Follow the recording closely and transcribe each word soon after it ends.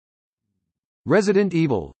Resident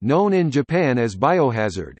Evil, known in Japan as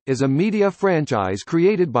Biohazard, is a media franchise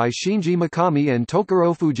created by Shinji Mikami and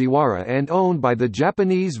Tokuro Fujiwara and owned by the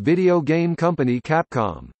Japanese video game company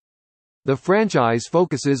Capcom. The franchise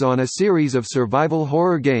focuses on a series of survival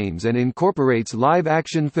horror games and incorporates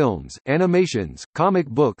live-action films, animations, comic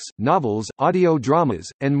books, novels, audio dramas,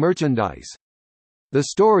 and merchandise. The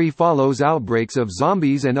story follows outbreaks of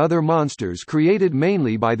zombies and other monsters created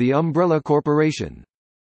mainly by the Umbrella Corporation.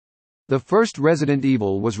 The first Resident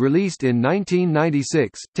Evil was released in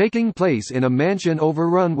 1996, taking place in a mansion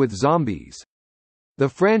overrun with zombies. The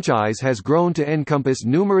franchise has grown to encompass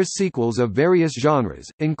numerous sequels of various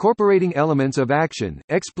genres, incorporating elements of action,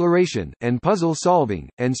 exploration, and puzzle solving,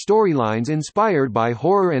 and storylines inspired by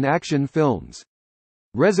horror and action films.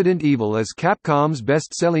 Resident Evil is Capcom's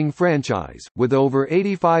best-selling franchise, with over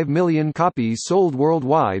 85 million copies sold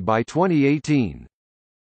worldwide by 2018.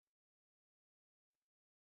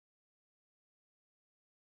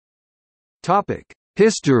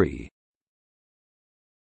 History.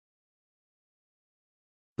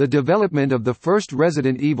 The development of the first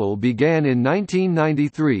Resident Evil began in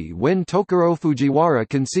 1993 when Tokuro Fujiwara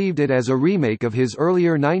conceived it as a remake of his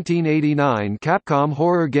earlier 1989 Capcom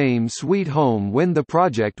horror game Sweet Home when the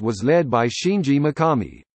project was led by Shinji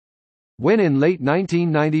Mikami. When in late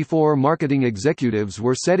 1994 marketing executives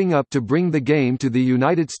were setting up to bring the game to the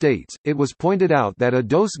United States, it was pointed out that a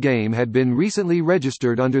DOS game had been recently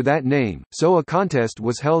registered under that name, so a contest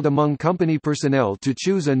was held among company personnel to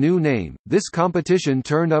choose a new name. This competition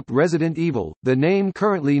turned up Resident Evil, the name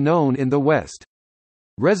currently known in the West.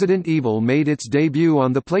 Resident Evil made its debut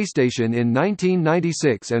on the PlayStation in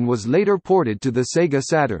 1996 and was later ported to the Sega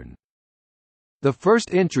Saturn. The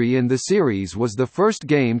first entry in the series was the first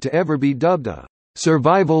game to ever be dubbed a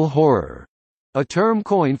survival horror, a term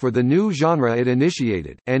coined for the new genre it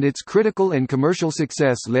initiated, and its critical and commercial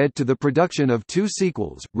success led to the production of two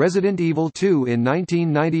sequels, Resident Evil 2 in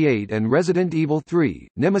 1998 and Resident Evil 3,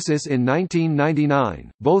 Nemesis in 1999,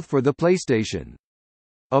 both for the PlayStation.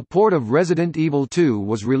 A port of Resident Evil 2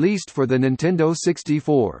 was released for the Nintendo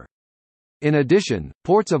 64. In addition,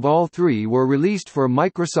 ports of all three were released for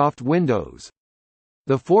Microsoft Windows.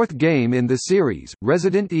 The fourth game in the series,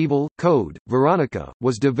 Resident Evil Code Veronica,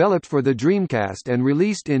 was developed for the Dreamcast and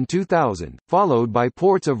released in 2000, followed by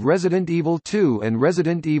ports of Resident Evil 2 and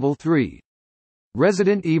Resident Evil 3.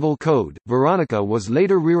 Resident Evil Code Veronica was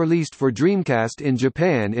later re-released for Dreamcast in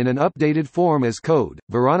Japan in an updated form as Code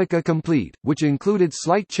Veronica Complete, which included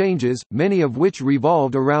slight changes, many of which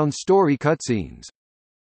revolved around story cutscenes.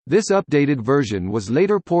 This updated version was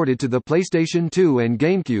later ported to the PlayStation 2 and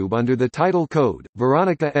GameCube under the title Code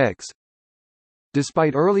Veronica X.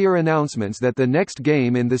 Despite earlier announcements that the next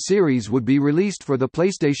game in the series would be released for the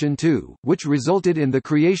PlayStation 2, which resulted in the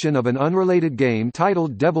creation of an unrelated game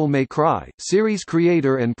titled Devil May Cry, series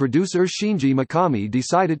creator and producer Shinji Mikami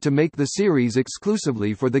decided to make the series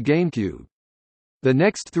exclusively for the GameCube. The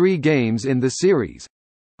next three games in the series,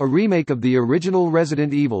 a remake of the original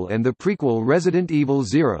Resident Evil and the prequel Resident Evil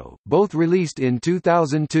 0, both released in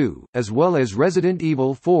 2002, as well as Resident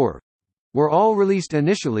Evil 4, were all released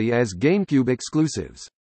initially as GameCube exclusives.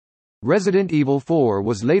 Resident Evil 4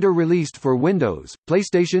 was later released for Windows,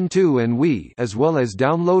 PlayStation 2 and Wii, as well as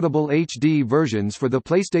downloadable HD versions for the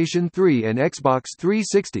PlayStation 3 and Xbox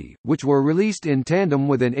 360, which were released in tandem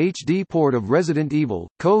with an HD port of Resident Evil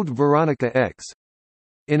Code Veronica X.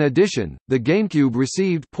 In addition, the GameCube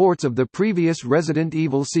received ports of the previous Resident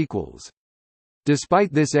Evil sequels.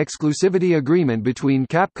 Despite this exclusivity agreement between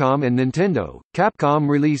Capcom and Nintendo, Capcom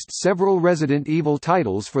released several Resident Evil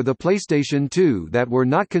titles for the PlayStation 2 that were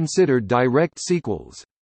not considered direct sequels.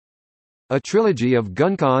 A trilogy of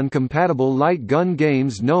Guncon-compatible light gun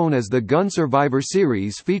games known as the Gun Survivor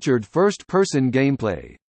series featured first-person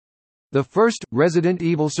gameplay. The first, Resident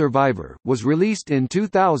Evil Survivor, was released in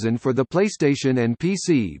 2000 for the PlayStation and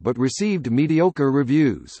PC but received mediocre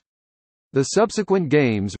reviews. The subsequent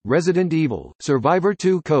games, Resident Evil, Survivor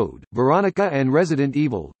 2 Code, Veronica and Resident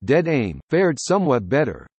Evil, Dead Aim, fared somewhat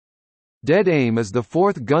better. Dead Aim is the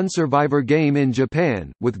fourth Gun Survivor game in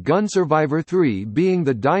Japan, with Gun Survivor 3 being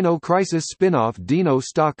the Dino Crisis spin-off Dino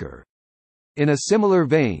Stalker. In a similar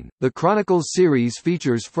vein, the Chronicles series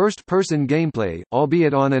features first-person gameplay,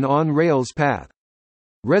 albeit on an on-rails path.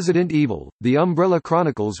 Resident Evil, The Umbrella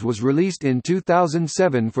Chronicles was released in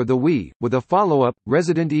 2007 for the Wii, with a follow-up,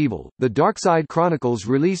 Resident Evil, The Darkside Chronicles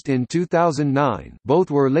released in 2009.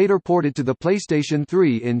 Both were later ported to the PlayStation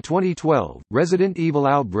 3 in 2012. Resident Evil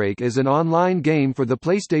Outbreak is an online game for the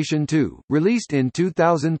PlayStation 2, released in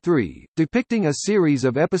 2003, depicting a series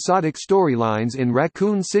of episodic storylines in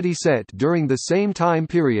Raccoon City set during the same time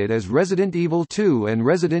period as Resident Evil 2 and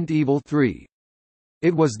Resident Evil 3.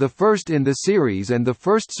 It was the first in the series and the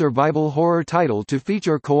first survival horror title to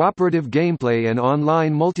feature cooperative gameplay and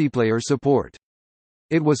online multiplayer support.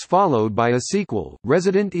 It was followed by a sequel,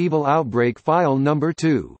 Resident Evil Outbreak File No.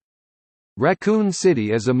 2. Raccoon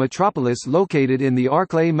City is a metropolis located in the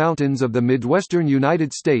Arklay Mountains of the Midwestern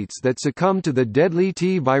United States that succumbed to the deadly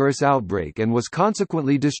T-virus outbreak and was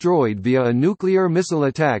consequently destroyed via a nuclear missile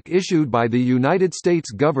attack issued by the United States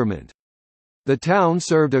government. The town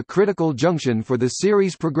served a critical junction for the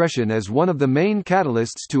series' progression as one of the main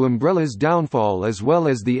catalysts to Umbrella's downfall as well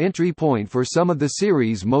as the entry point for some of the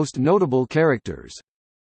series' most notable characters.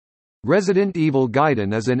 Resident Evil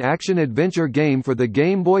Gaiden is an action-adventure game for the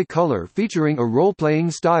Game Boy Color featuring a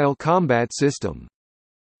role-playing style combat system.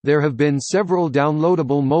 There have been several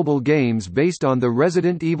downloadable mobile games based on the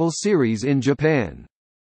Resident Evil series in Japan.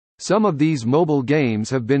 Some of these mobile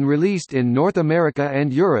games have been released in North America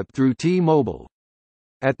and Europe through T-Mobile.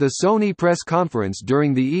 At the Sony press conference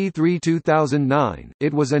during the E3 2009,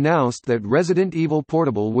 it was announced that Resident Evil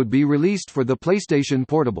Portable would be released for the PlayStation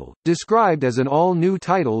Portable, described as an all-new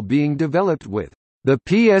title being developed with the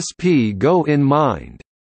PSP Go in mind,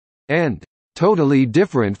 and totally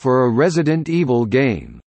different for a Resident Evil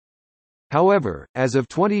game. However, as of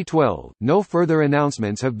 2012, no further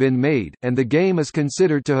announcements have been made, and the game is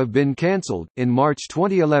considered to have been cancelled. In March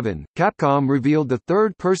 2011, Capcom revealed the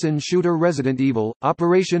third-person shooter Resident Evil: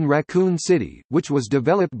 Operation Raccoon City, which was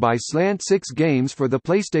developed by Slant 6 Games for the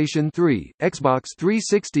PlayStation 3, Xbox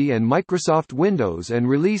 360 and Microsoft Windows and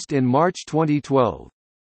released in March 2012.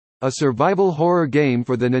 A survival horror game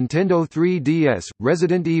for the Nintendo 3DS,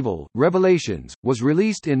 Resident Evil: Revelations, was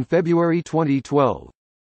released in February 2012.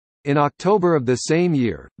 In October of the same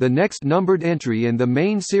year, the next numbered entry in the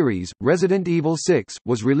main series, Resident Evil 6,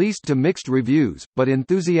 was released to mixed reviews, but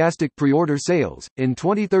enthusiastic pre-order sales. In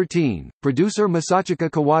 2013, producer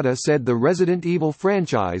Masachika Kawada said the Resident Evil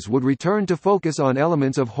franchise would return to focus on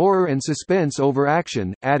elements of horror and suspense over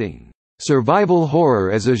action, adding, "Survival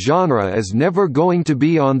horror as a genre is never going to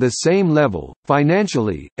be on the same level,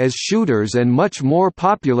 financially, as shooters and much more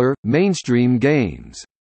popular, mainstream games.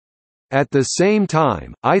 At the same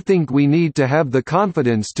time, I think we need to have the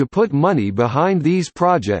confidence to put money behind these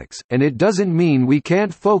projects, and it doesn't mean we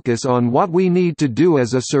can't focus on what we need to do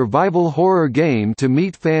as a survival horror game to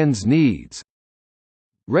meet fans' needs."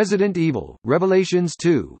 Resident Evil: Revelations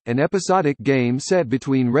 2, an episodic game set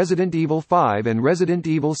between Resident Evil 5 and Resident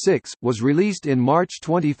Evil 6, was released in March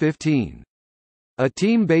 2015. A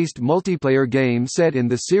team-based multiplayer game set in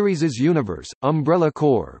the series' universe, Umbrella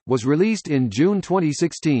Corps, was released in June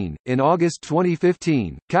 2016. In August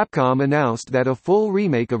 2015, Capcom announced that a full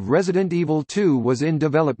remake of Resident Evil 2 was in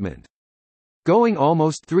development. Going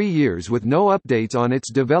almost 3 years with no updates on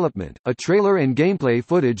its development, a trailer and gameplay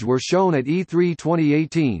footage were shown at E3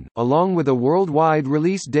 2018, along with a worldwide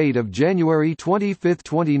release date of January 25,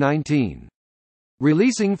 2019.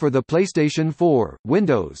 Releasing for the PlayStation 4,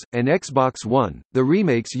 Windows, and Xbox One, the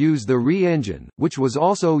remakes use the Re-engine, which was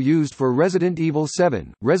also used for Resident Evil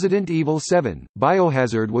 7. Resident Evil 7: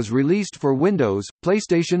 Biohazard was released for Windows,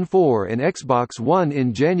 PlayStation 4 and Xbox One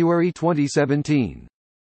in January 2017.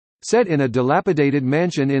 Set in a dilapidated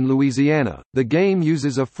mansion in Louisiana, the game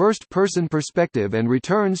uses a first-person perspective and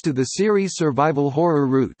returns to the series' survival horror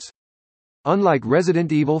roots. Unlike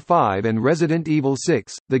Resident Evil 5 and Resident Evil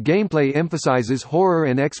 6, the gameplay emphasizes horror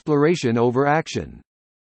and exploration over action.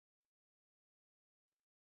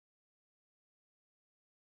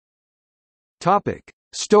 Topic: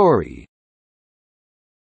 Story.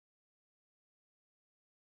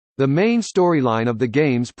 The main storyline of the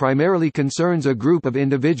games primarily concerns a group of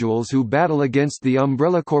individuals who battle against the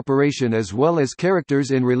Umbrella Corporation as well as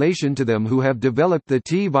characters in relation to them who have developed the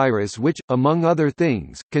T-virus which, among other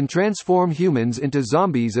things, can transform humans into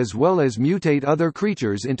zombies as well as mutate other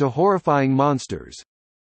creatures into horrifying monsters.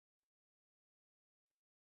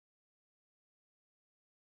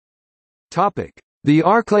 The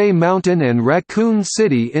Arklay Mountain and Raccoon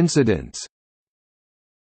City incidents.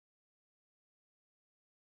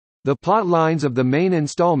 The plot lines of the main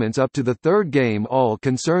installments up to the third game all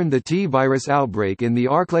concern the T-virus outbreak in the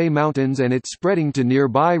Arklay Mountains and its spreading to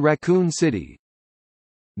nearby Raccoon City.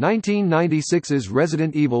 1996's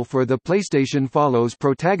Resident Evil for the PlayStation follows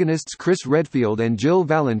protagonists Chris Redfield and Jill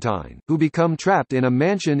Valentine, who become trapped in a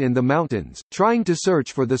mansion in the mountains, trying to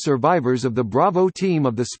search for the survivors of the Bravo team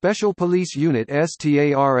of the Special Police Unit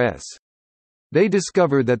STARS. They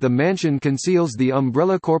discover that the mansion conceals the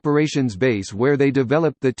Umbrella Corporation's base where they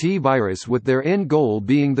developed the T-virus, with their end goal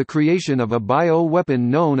being the creation of a bio-weapon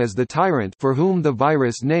known as the Tyrant, for whom the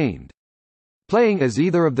virus named. Playing as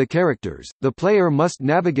either of the characters, the player must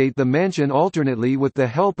navigate the mansion alternately with the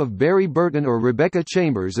help of Barry Burton or Rebecca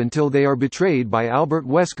Chambers until they are betrayed by Albert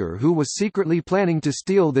Wesker, who was secretly planning to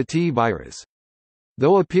steal the T-virus.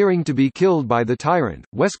 Though appearing to be killed by the tyrant,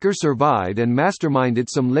 Wesker survived and masterminded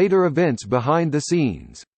some later events behind the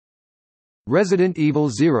scenes. Resident Evil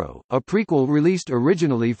Zero, a prequel released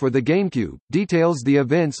originally for the GameCube, details the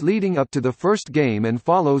events leading up to the first game and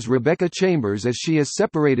follows Rebecca Chambers as she is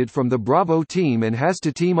separated from the Bravo team and has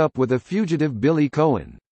to team up with a fugitive Billy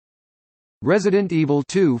Cohen. Resident Evil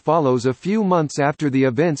 2 follows a few months after the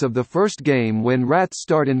events of the first game when rats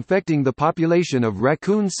start infecting the population of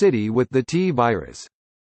Raccoon City with the T-virus.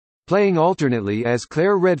 Playing alternately as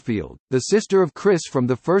Claire Redfield, the sister of Chris from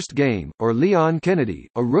the first game, or Leon Kennedy,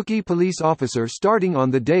 a rookie police officer starting on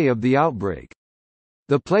the day of the outbreak.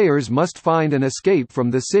 The players must find an escape from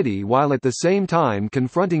the city while at the same time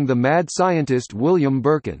confronting the mad scientist William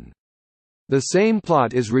Birkin. The same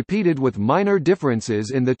plot is repeated with minor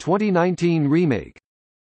differences in the 2019 remake.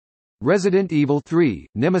 Resident Evil 3,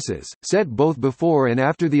 Nemesis, set both before and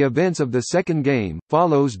after the events of the second game,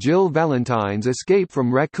 follows Jill Valentine's escape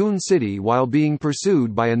from Raccoon City while being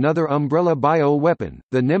pursued by another Umbrella bio-weapon,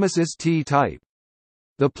 the Nemesis T-type.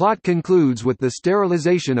 The plot concludes with the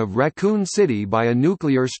sterilization of Raccoon City by a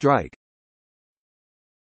nuclear strike.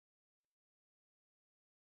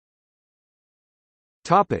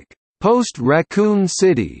 Post-Raccoon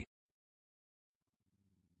City.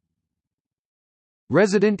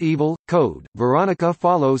 Resident Evil Code Veronica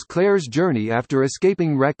follows Claire's journey after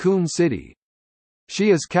escaping Raccoon City.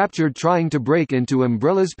 She is captured trying to break into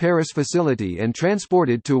Umbrella's Paris facility and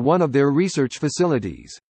transported to one of their research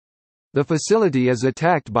facilities. The facility is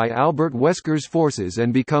attacked by Albert Wesker's forces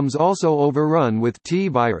and becomes also overrun with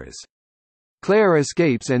T-virus. Claire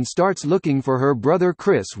escapes and starts looking for her brother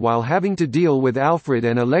Chris while having to deal with Alfred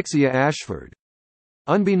and Alexia Ashford.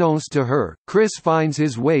 Unbeknownst to her, Chris finds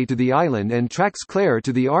his way to the island and tracks Claire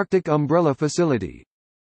to the Arctic Umbrella facility.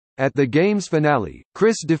 At the game's finale,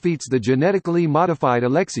 Chris defeats the genetically modified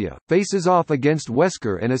Alexia, faces off against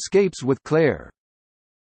Wesker and escapes with Claire.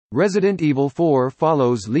 Resident Evil 4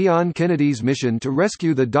 follows Leon Kennedy's mission to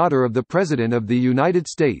rescue the daughter of the President of the United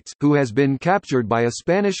States, who has been captured by a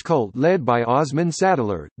Spanish cult led by Osmond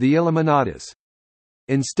Saddler, the Illuminatus.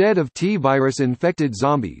 Instead of T-virus-infected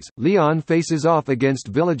zombies, Leon faces off against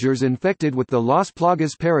villagers infected with the Las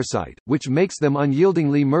Plagas parasite, which makes them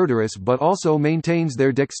unyieldingly murderous but also maintains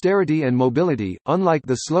their dexterity and mobility, unlike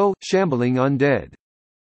the slow, shambling undead.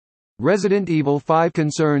 Resident Evil 5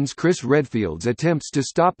 concerns Chris Redfield's attempts to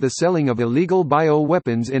stop the selling of illegal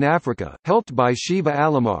bio-weapons in Africa, helped by Shiva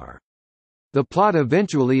Alomar. The plot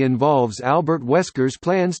eventually involves Albert Wesker's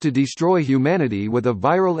plans to destroy humanity with a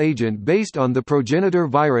viral agent based on the progenitor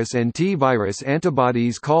virus and T-virus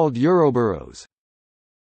antibodies called Ouroboros.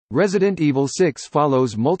 Resident Evil 6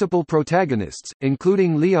 follows multiple protagonists,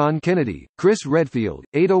 including Leon Kennedy, Chris Redfield,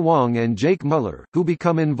 Ada Wong and Jake Muller, who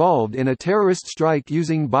become involved in a terrorist strike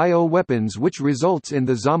using bio-weapons which results in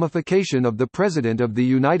the zombification of the President of the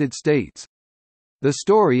United States. The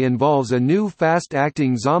story involves a new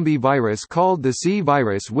fast-acting zombie virus called the C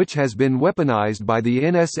virus which has been weaponized by the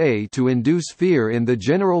NSA to induce fear in the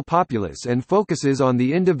general populace and focuses on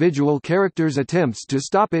the individual character's attempts to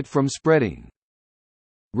stop it from spreading.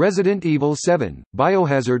 Resident Evil 7,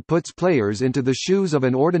 Biohazard puts players into the shoes of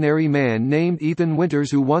an ordinary man named Ethan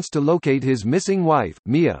Winters who wants to locate his missing wife,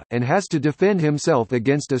 Mia, and has to defend himself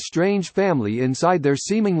against a strange family inside their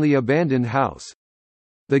seemingly abandoned house.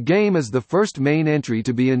 The game is the first main entry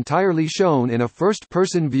to be entirely shown in a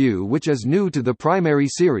first-person view which is new to the primary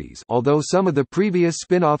series, although some of the previous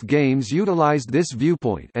spin-off games utilized this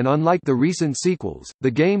viewpoint and unlike the recent sequels, the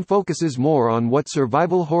game focuses more on what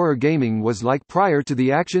survival horror gaming was like prior to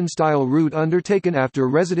the action-style route undertaken after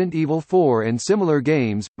Resident Evil 4 and similar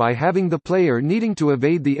games, by having the player needing to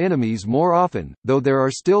evade the enemies more often, though there are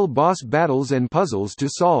still boss battles and puzzles to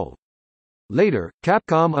solve. Later,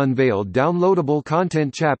 Capcom unveiled downloadable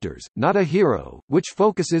content chapters, Not a Hero, which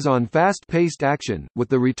focuses on fast-paced action, with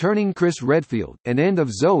the returning Chris Redfield, and End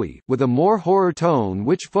of Zoe, with a more horror tone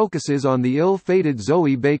which focuses on the ill-fated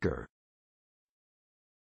Zoe Baker.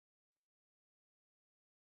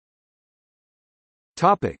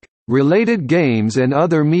 Related games and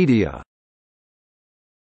other media.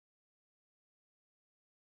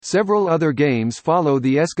 Several other games follow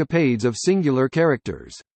the escapades of singular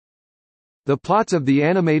characters. The plots of the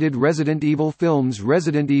animated Resident Evil films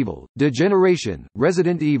Resident Evil, Degeneration,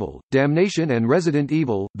 Resident Evil, Damnation and Resident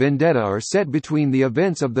Evil, Vendetta are set between the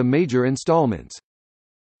events of the major installments.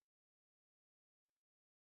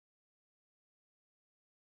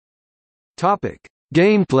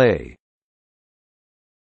 Gameplay.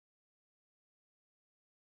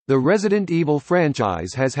 The Resident Evil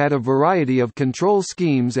franchise has had a variety of control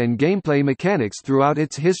schemes and gameplay mechanics throughout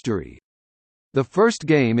its history. The first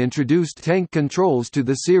game introduced tank controls to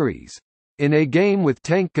the series. In a game with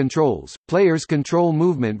tank controls, players control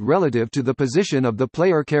movement relative to the position of the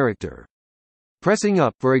player character. Pressing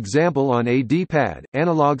up, for example, on a D-pad,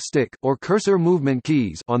 analog stick, or cursor movement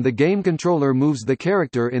keys on the game controller moves the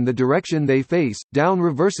character in the direction they face, down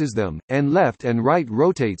reverses them, and left and right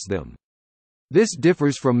rotates them. This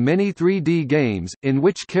differs from many 3D games, in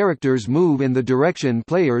which characters move in the direction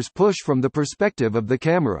players push from the perspective of the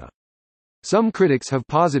camera. Some critics have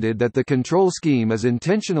posited that the control scheme is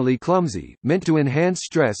intentionally clumsy, meant to enhance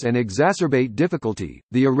stress and exacerbate difficulty.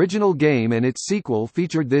 The original game and its sequel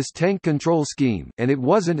featured this tank control scheme, and it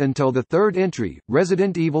wasn't until the third entry,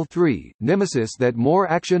 Resident Evil 3: Nemesis, that more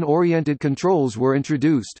action-oriented controls were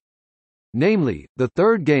introduced. Namely, the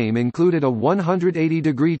third game included a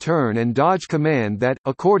 180-degree turn and dodge command that,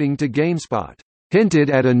 according to GameSpot, hinted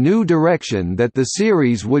at a new direction that the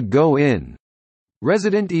series would go in.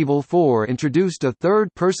 Resident Evil 4 introduced a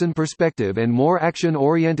third-person perspective and more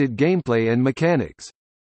action-oriented gameplay and mechanics.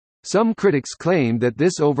 Some critics claimed that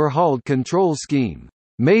this overhauled control scheme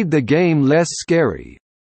made the game less scary.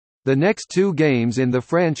 The next two games in the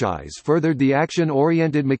franchise furthered the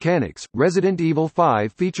action-oriented mechanics. Resident Evil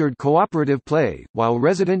 5 featured cooperative play, while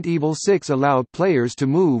Resident Evil 6 allowed players to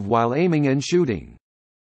move while aiming and shooting.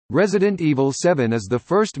 Resident Evil 7 is the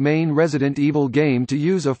first main Resident Evil game to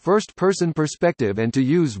use a first-person perspective and to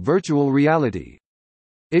use virtual reality.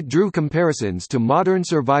 It drew comparisons to modern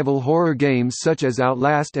survival horror games such as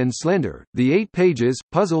Outlast and Slender. The 8 pages,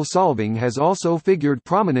 puzzle solving has also figured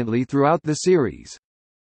prominently throughout the series.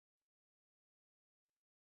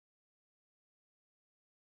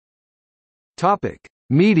 Topic: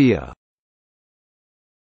 Media.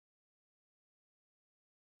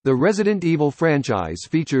 The Resident Evil franchise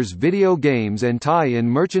features video games and tie-in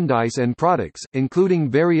merchandise and products, including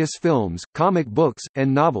various films, comic books,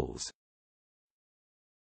 and novels.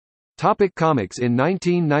 Topic: comics. In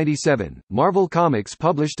 1997, Marvel Comics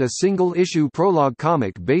published a single-issue prologue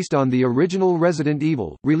comic based on the original Resident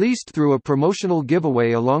Evil, released through a promotional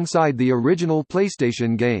giveaway alongside the original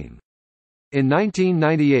PlayStation game. In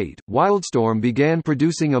 1998, Wildstorm began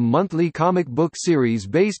producing a monthly comic book series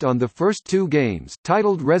based on the first two games,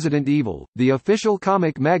 titled Resident Evil, the official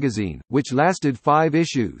comic magazine, which lasted 5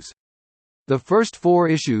 issues. The first 4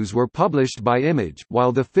 issues were published by Image,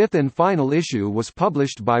 while the 5th and final issue was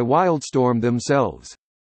published by Wildstorm themselves.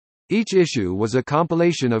 Each issue was a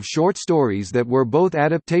compilation of short stories that were both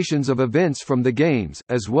adaptations of events from the games,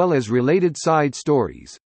 as well as related side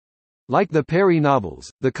stories. Like the Perry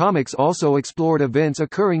novels, the comics also explored events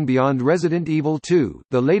occurring beyond Resident Evil 2,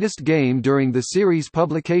 the latest game during the series'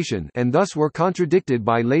 publication, and thus were contradicted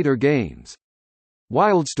by later games.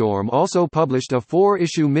 Wildstorm also published a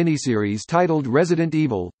 4-issue miniseries titled Resident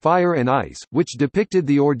Evil: Fire and Ice, which depicted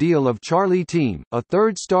the ordeal of Charlie Team, a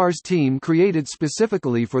third Stars team created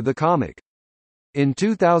specifically for the comic. In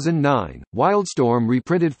 2009, Wildstorm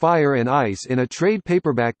reprinted Fire and Ice in a trade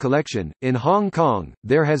paperback collection. In Hong Kong,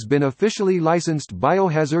 there has been officially licensed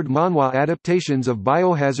Biohazard manhwa adaptations of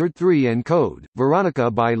Biohazard 3 and Code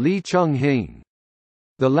Veronica by Lee Chung-hing.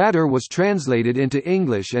 The latter was translated into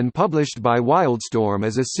English and published by Wildstorm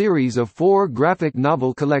as a series of 4 graphic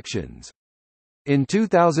novel collections. In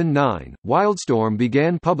 2009, Wildstorm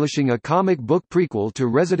began publishing a comic book prequel to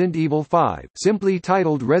Resident Evil 5, simply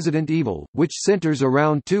titled Resident Evil, which centers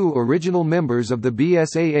around 2 original members of the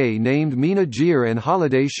BSAA named Mina Jir and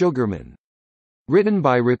Holiday Sugarman. Written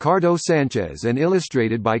by Ricardo Sanchez and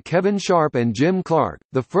illustrated by Kevin Sharp and Jim Clark,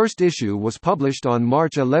 the first issue was published on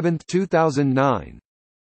March 11, 2009.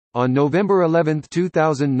 On November 11,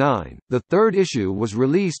 2009, the third issue was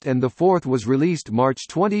released and the fourth was released March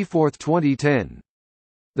 24, 2010.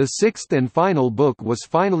 The sixth and final book was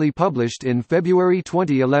finally published in February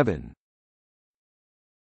 2011.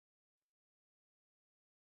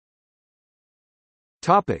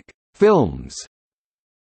 Topic: Films.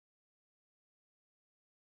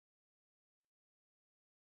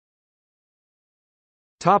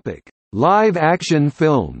 Topic: Live-action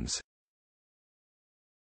films.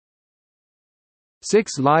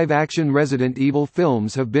 6 live-action Resident Evil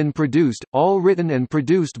films have been produced, all written and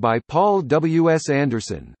produced by Paul W. S.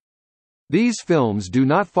 Anderson. These films do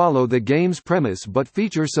not follow the game's premise but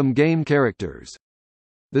feature some game characters.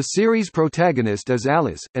 The series' protagonist is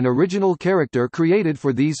Alice, an original character created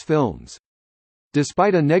for these films.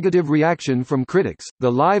 Despite a negative reaction from critics,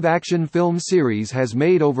 the live-action film series has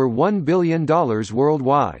made over $1 billion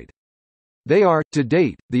worldwide. They are, to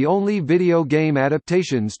date, the only video game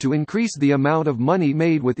adaptations to increase the amount of money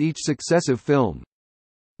made with each successive film.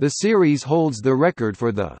 The series holds the record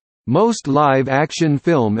for the most live-action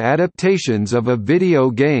film adaptations of a video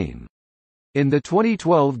game in the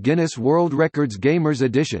 2012 Guinness World Records Gamers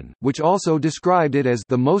edition, which also described it as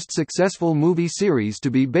the most successful movie series to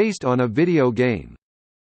be based on a video game.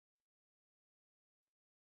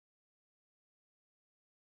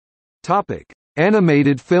 Topic: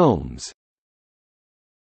 Animated films.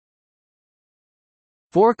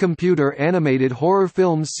 4 computer animated horror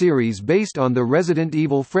films series based on the Resident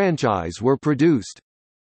Evil franchise were produced.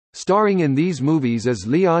 Starring in these movies is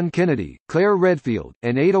Leon Kennedy, Claire Redfield,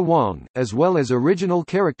 and Ada Wong, as well as original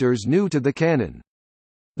characters new to the canon.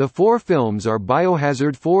 The 4 films are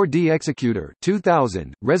Biohazard 4D Executor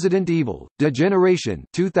 2000, Resident Evil: Degeneration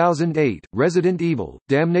 2008, Resident Evil: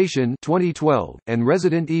 Damnation 2012, and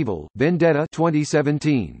Resident Evil: Vendetta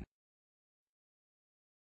 2017.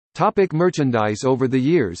 Topic: merchandise. Over the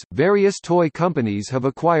years, various toy companies have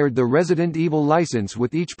acquired the Resident Evil license,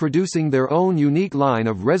 with each producing their own unique line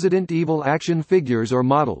of Resident Evil action figures or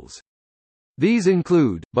models. These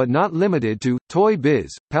include, but not limited to, Toy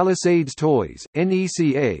Biz, Palisades Toys,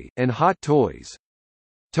 NECA, and Hot Toys.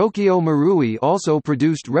 Tokyo Marui also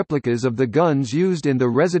produced replicas of the guns used in the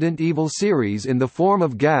Resident Evil series in the form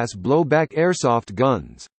of gas blowback airsoft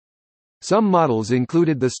guns. Some models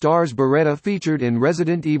included the Stars Beretta featured in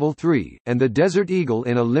Resident Evil 3, and the Desert Eagle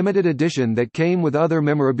in a limited edition that came with other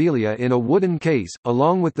memorabilia in a wooden case,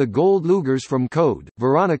 along with the gold Lugers from Code,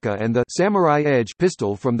 Veronica, and the Samurai Edge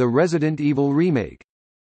pistol from the Resident Evil remake.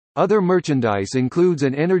 Other merchandise includes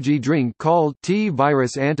an energy drink called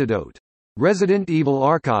T-Virus Antidote. Resident Evil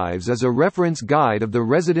Archives is a reference guide of the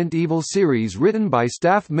Resident Evil series written by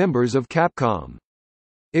staff members of Capcom.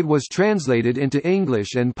 It was translated into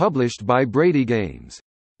English and published by Brady Games.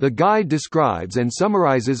 The guide describes and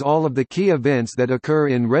summarizes all of the key events that occur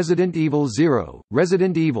in Resident Evil 0,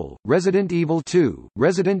 Resident Evil, Resident Evil 2,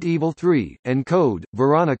 Resident Evil 3, and Code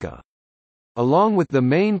Veronica. Along with the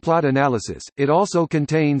main plot analysis, it also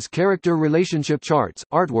contains character relationship charts,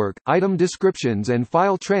 artwork, item descriptions, and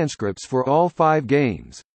file transcripts for all 5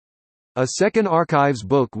 games. A second archives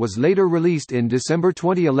book was later released in December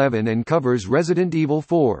 2011 and covers Resident Evil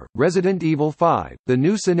 4, Resident Evil 5, the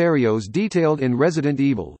new scenarios detailed in Resident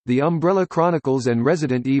Evil, The Umbrella Chronicles and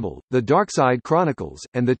Resident Evil, The Darkside Chronicles,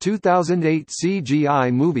 and the 2008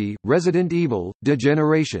 CGI movie, Resident Evil: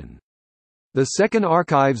 Degeneration. The second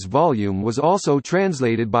archives volume was also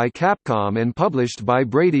translated by Capcom and published by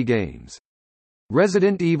Brady Games.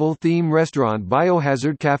 Resident Evil theme restaurant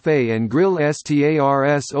Biohazard Cafe and Grill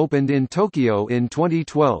Stars opened in Tokyo in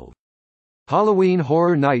 2012. Halloween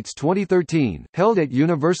Horror Nights 2013, held at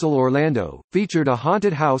Universal Orlando, featured a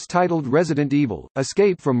haunted house titled Resident Evil: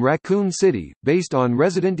 Escape from Raccoon City, based on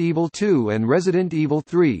Resident Evil 2 and Resident Evil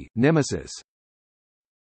 3: Nemesis.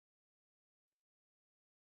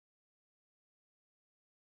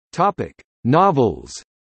 Topic: Novels.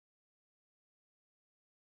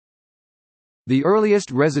 The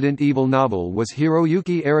earliest Resident Evil novel was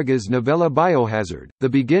Hiroyuki Araga's novella Biohazard, The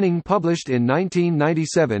Beginning, published in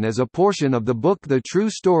 1997 as a portion of the book The True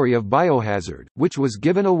Story of Biohazard, which was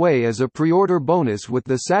given away as a pre-order bonus with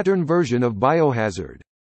the Saturn version of Biohazard.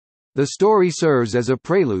 The story serves as a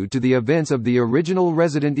prelude to the events of the original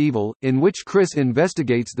Resident Evil, in which Chris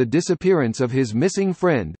investigates the disappearance of his missing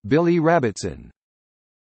friend, Billy Rabbitson.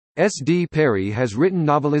 S.D. Perry has written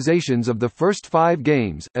novelizations of the first 5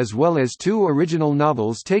 games, as well as 2 original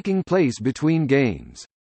novels taking place between games.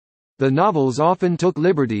 The novels often took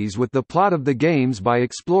liberties with the plot of the games by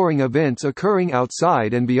exploring events occurring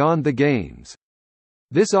outside and beyond the games.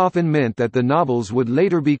 This often meant that the novels would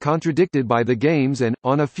later be contradicted by the games and,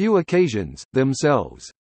 on a few occasions,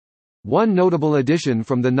 themselves. One notable addition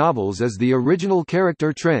from the novels is the original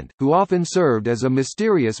character Trent, who often served as a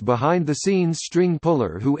mysterious behind-the-scenes string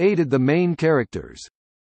puller who aided the main characters.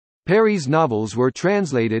 Perry's novels were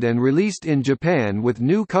translated and released in Japan with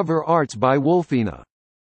new cover arts by Wolfina.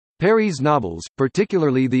 Perry's novels,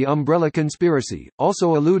 particularly The Umbrella Conspiracy,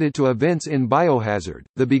 also alluded to events in Biohazard: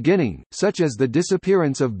 The Beginning, such as the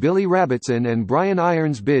disappearance of Billy Rabbitson and Brian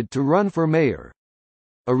Irons' bid to run for mayor.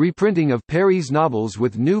 A reprinting of Perry's novels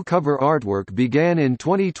with new cover artwork began in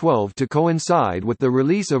 2012 to coincide with the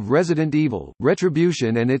release of Resident Evil: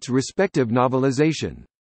 Retribution and its respective novelization.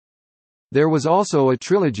 There was also a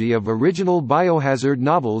trilogy of original Biohazard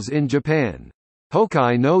novels in Japan.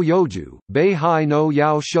 Hokai no Yoju, Beihai no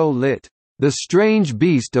Yao Shou lit. The Strange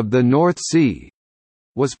Beast of the North Sea,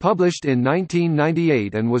 was published in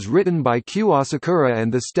 1998 and was written by Q Asakura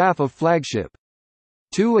and the staff of Flagship.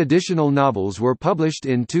 2 additional novels were published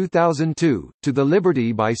in 2002, To the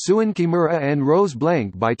Liberty by Suen Kimura and Rose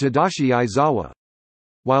Blank by Tadashi Aizawa.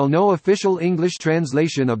 While no official English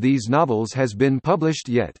translation of these novels has been published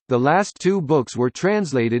yet, the last two books were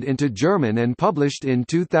translated into German and published in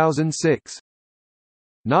 2006.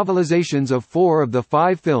 Novelizations of 4 of the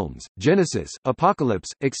 5 films, Genesis,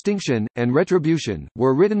 Apocalypse, Extinction, and Retribution,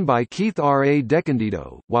 were written by Keith R. A.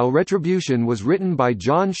 DeCandido, while Retribution was written by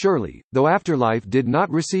John Shirley, though Afterlife did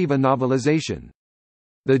not receive a novelization.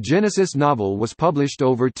 The Genesis novel was published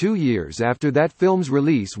over 2 years after that film's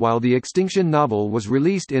release, while the Extinction novel was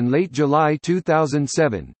released in late July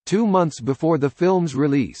 2007, 2 months before the film's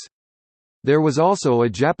release. There was also a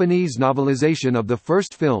Japanese novelization of the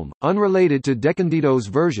first film, unrelated to DeCandido's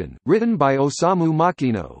version, written by Osamu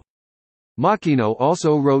Makino. Makino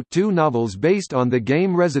also wrote 2 novels based on the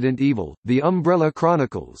game Resident Evil, The Umbrella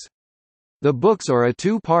Chronicles. The books are a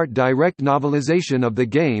 2-part direct novelization of the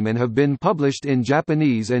game and have been published in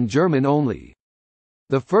Japanese and German only.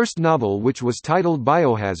 The first novel, which was titled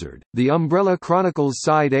Biohazard, The Umbrella Chronicles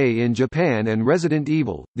Side A in Japan and Resident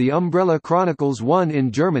Evil, The Umbrella Chronicles 1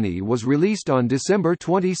 in Germany, was released on December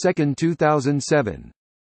 22, 2007.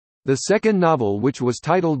 The second novel, which was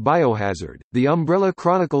titled Biohazard, The Umbrella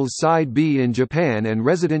Chronicles Side B in Japan and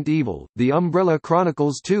Resident Evil, The Umbrella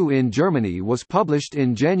Chronicles 2 in Germany, was published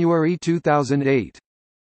in January 2008.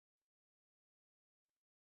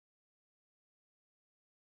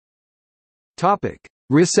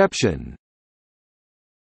 Reception.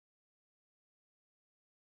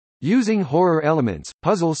 Using horror elements,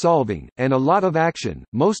 puzzle solving, and a lot of action,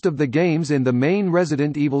 most of the games in the main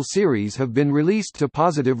Resident Evil series have been released to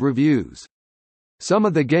positive reviews. Some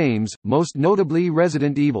of the games, most notably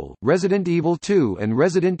Resident Evil, Resident Evil 2 and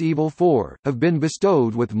Resident Evil 4, have been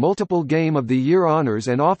bestowed with multiple Game of the Year honors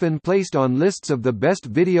and often placed on lists of the best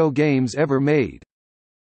video games ever made.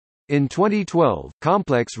 In 2012,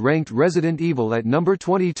 Complex ranked Resident Evil at number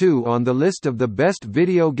 22 on the list of the best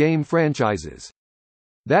video game franchises.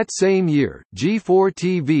 That same year,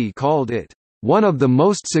 G4TV called it, "one of the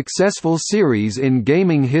most successful series in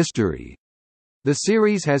gaming history." The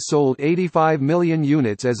series has sold 85 million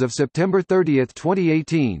units as of September 30,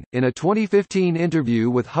 2018. In a 2015 interview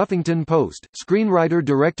with Huffington Post,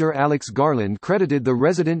 screenwriter-director Alex Garland credited the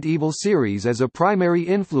Resident Evil series as a primary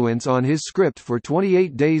influence on his script for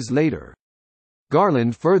 28 Days Later.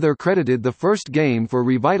 Garland further credited the first game for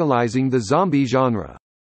revitalizing the zombie genre.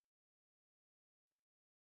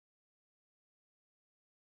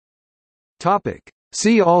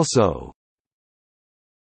 See also: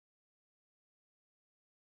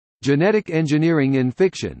 Genetic engineering in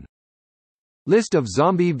fiction, List of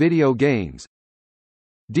zombie video games,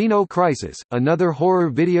 Dino Crisis, another horror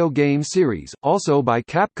video game series, also by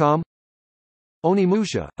Capcom,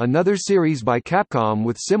 Onimusha, another series by Capcom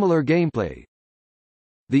with similar gameplay,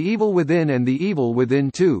 The Evil Within and The Evil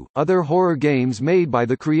Within 2, other horror games made by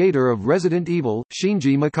the creator of Resident Evil,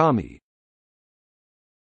 Shinji Mikami.